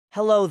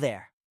Hello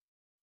there.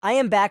 I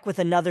am back with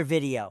another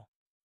video.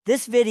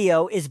 This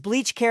video is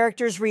Bleach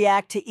characters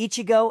react to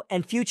Ichigo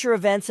and future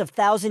events of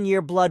Thousand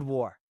Year Blood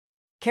War.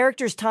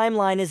 Characters'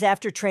 timeline is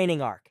after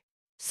training arc.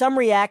 Some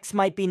reacts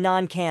might be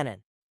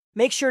non-canon.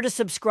 Make sure to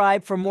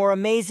subscribe for more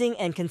amazing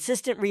and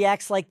consistent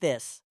reacts like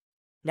this.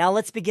 Now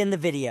let's begin the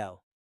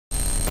video.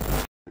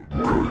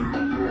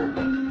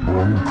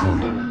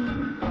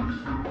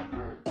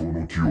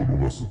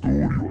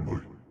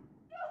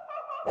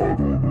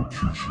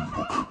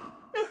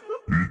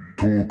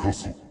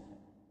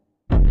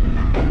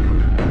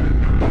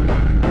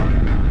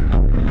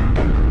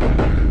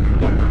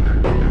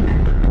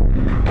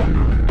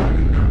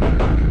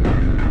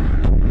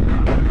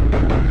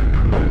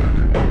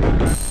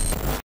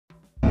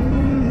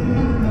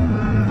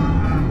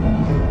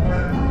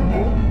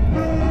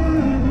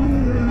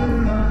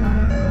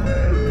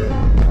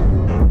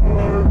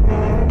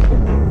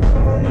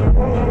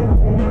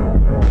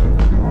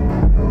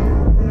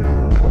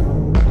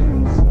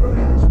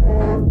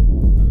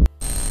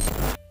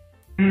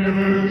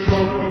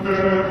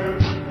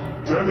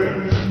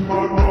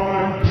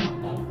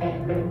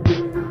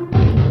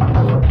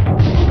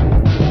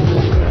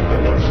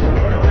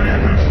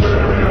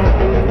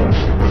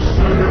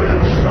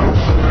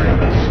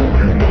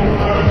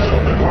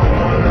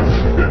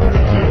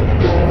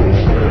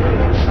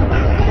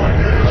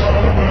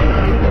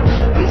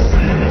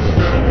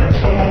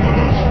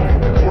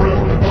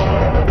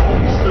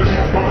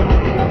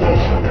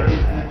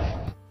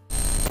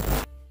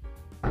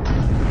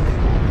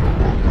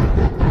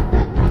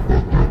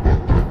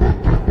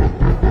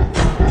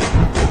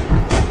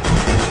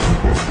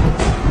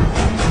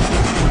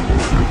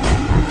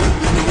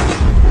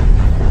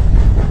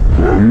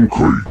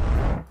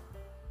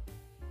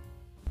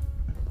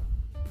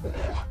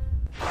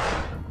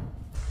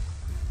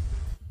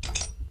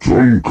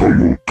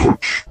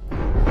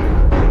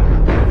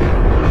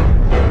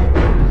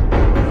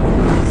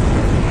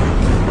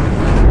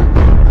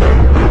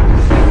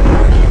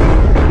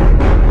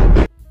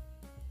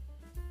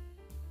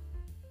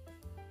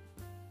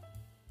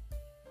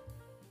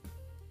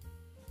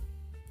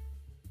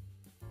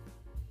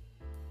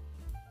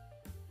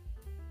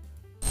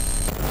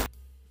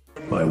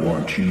 I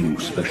want you,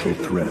 special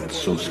threat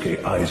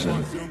Sosuke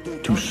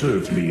Aizen, to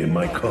serve me in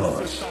my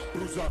cause.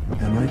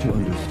 Am I to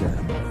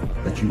understand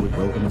that you would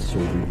welcome a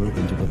soul reaver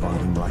into the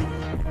bottom right?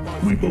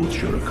 We both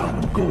share a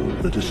common goal,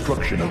 the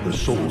destruction of the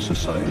Soul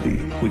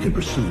Society. We can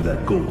pursue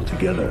that goal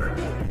together.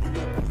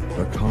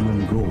 A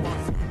common goal?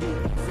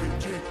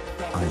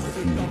 I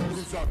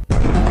refuse.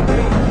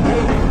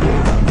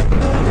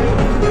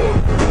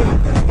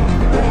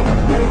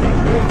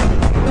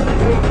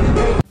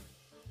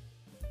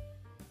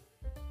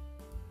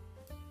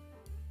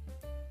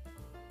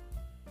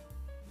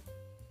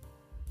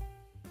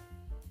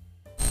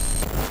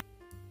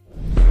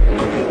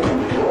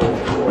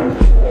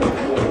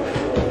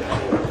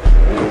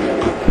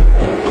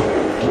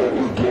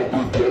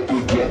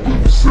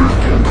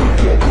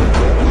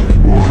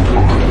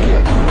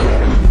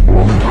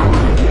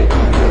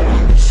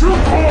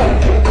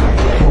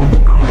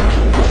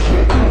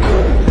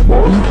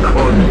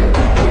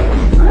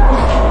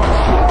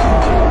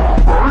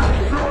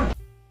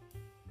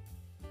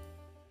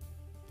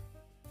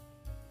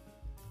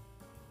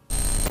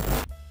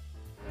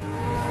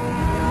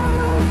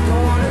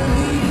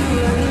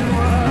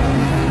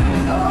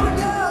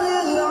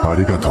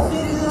 Arigatou,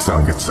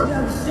 Zangetsu.